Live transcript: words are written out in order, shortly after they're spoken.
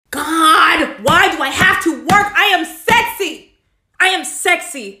do I have to work? I am sexy. I am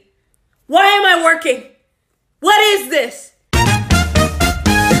sexy. Why am I working? What is this?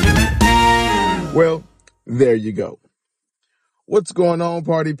 Well, there you go. What's going on,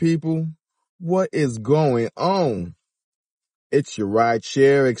 party people? What is going on? It's your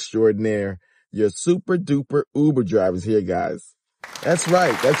rideshare extraordinaire, your super duper Uber drivers here, guys. That's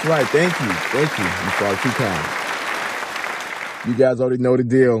right. Thank you. You far too kind. You guys already know the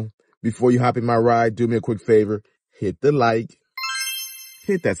deal. Before you hop in my ride, do me a quick favor. Hit the like.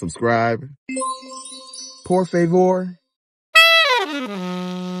 Hit that subscribe. Por favor.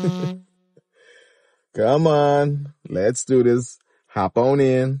 Come on. Let's do this. Hop on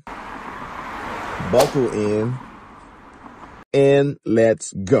in. Buckle in. And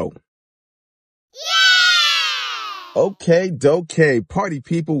let's go. Yeah! Okay. Party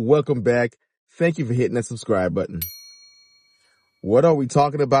people, welcome back. Thank you for hitting that subscribe button. What are we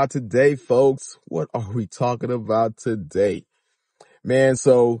talking about today, folks? What are we talking about today? Man,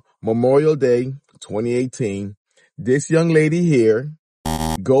 so Memorial Day 2018, this young lady here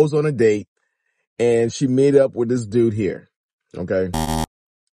goes on a date and she met up with this dude here. Okay.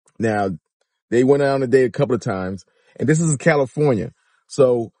 Now, they went out on a date a couple of times, and this is in California.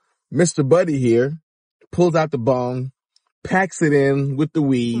 So Mr. Buddy here pulls out the bong, packs it in with the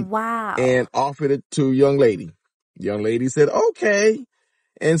weed, and offered it to a young lady. Young lady said, okay,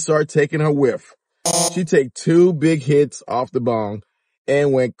 and started taking her whiff. She take 2 big hits off the bong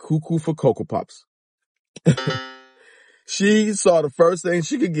and went cuckoo for Cocoa Pops. She saw the first thing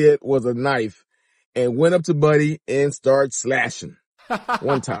she could get was a knife and went up to Buddy and started slashing.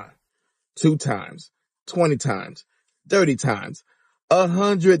 1 time, 2 times, 20 times, 30 times,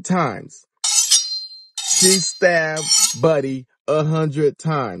 100 times. She stabbed Buddy 100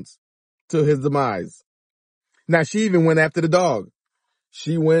 times to his demise. Now, she even went after the dog.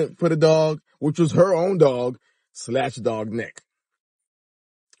 She went for the dog, which was her own dog, slashed the dog's neck.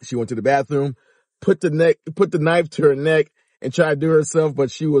 She went to the bathroom, put the knife to her neck and tried to do it herself, but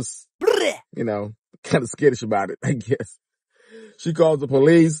she was, kind of skittish about it, I guess. She calls the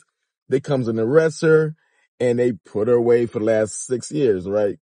police. They comes and arrest her, and they put her away for the last 6 years,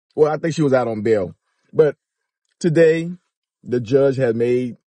 right? Well, I think she was out on bail. But today, the judge had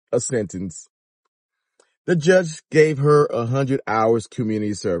made a sentence. The judge gave her 100 hours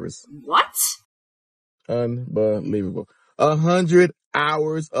community service. What? Unbelievable. 100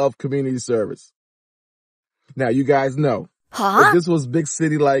 hours of community service. Now, you guys know, if this was big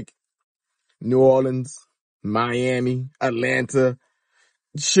city like New Orleans, Miami, Atlanta,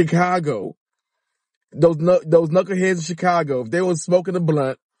 Chicago, those knuckleheads in Chicago, if they were smoking a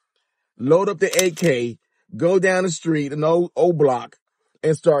blunt, load up the AK, go down the street, an old block,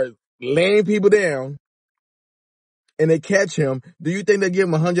 and start laying people down, and they catch him, do you think they give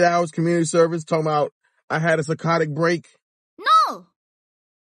him 100 hours community service talking about, I had a psychotic break?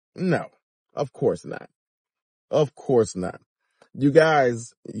 No, of course not. Of course not. You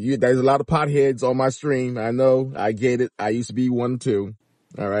guys, there's a lot of potheads on my stream. I know, I get it. I used to be one too.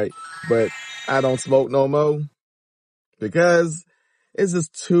 All right. But I don't smoke no more because it's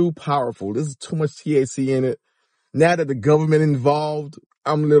just too powerful. There's too much THC in it. Now that the government involved,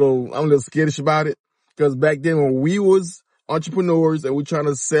 I'm a little skittish about it, because back then when we was entrepreneurs and we trying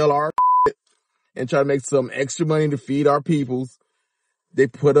to sell our and try to make some extra money to feed our peoples, they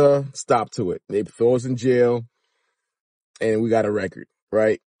put a stop to it. They throw us in jail and we got a record,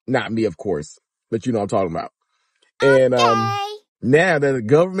 right? Not me, of course, but you know what I'm talking about. And now that the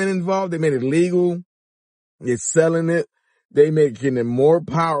government involved, they made it legal. They're selling it. They making it more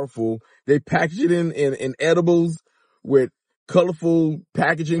powerful. They package it in edibles with colorful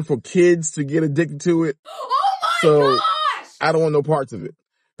packaging for kids to get addicted to it. Oh my gosh! I don't want no parts of it,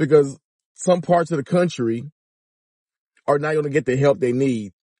 because some parts of the country are not going to get the help they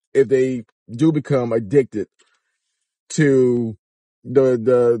need if they do become addicted to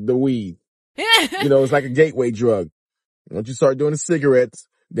the weed. It's like a gateway drug. Once you start doing the cigarettes,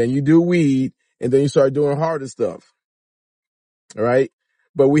 then you do weed, and then you start doing harder stuff. All right.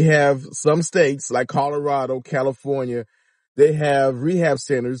 But we have some states like Colorado, California, they have rehab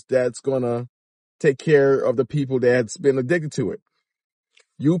centers that's going to take care of the people that's been addicted to it.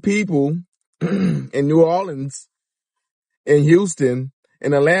 You people in New Orleans, in Houston,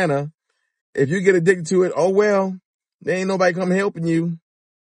 in Atlanta, if you get addicted to it, oh well, there ain't nobody come helping you.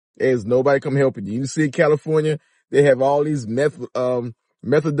 There's nobody come helping you. You see California, they have all these methadones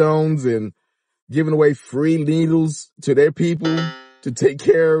and giving away free needles to their people to take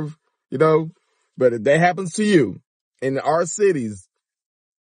care of, But if that happens to you in our cities,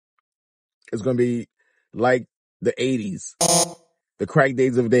 it's going to be like the 80s, the crack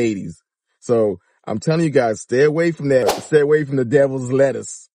days of the 80s. So I'm telling you guys, stay away from that. Stay away from the devil's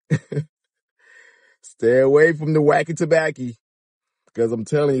lettuce. Stay away from the wacky tobacco. Because I'm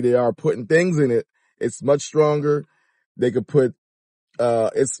telling you, they are putting things in it. It's much stronger. They could put,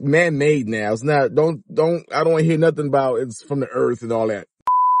 it's man-made now. It's not, I don't want to hear nothing about it's from the earth and all that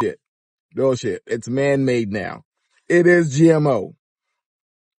shit. Bullshit. It's man-made now. It is GMO.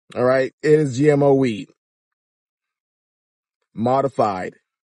 All right. It is GMO weed. Modified.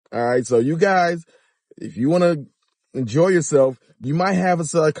 All right. So you guys, if you want to enjoy yourself, you might have a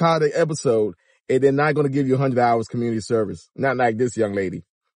psychotic episode and they're not going to give you 100 hours community service. Not like this young lady.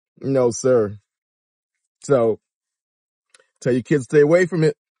 No, sir. So tell your kids to stay away from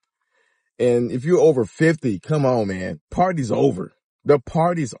it. And if you're over 50, come on, man. Party's over. The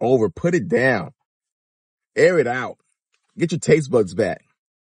party's over. Put it down. Air it out. Get your taste buds back.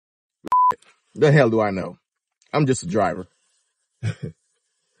 The hell do I know? I'm just a driver.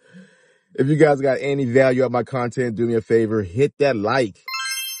 If you guys got any value out of my content, do me a favor. Hit that like.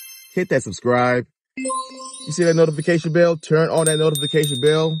 Hit that subscribe. You see that notification bell? Turn on that notification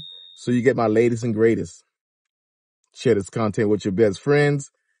bell so you get my latest and greatest. Share this content with your best friends.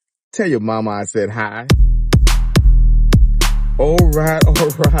 Tell your mama I said hi. All right.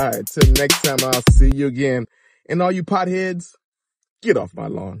 Till next time, I'll see you again. And all you potheads, get off my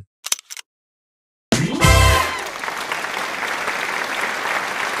lawn.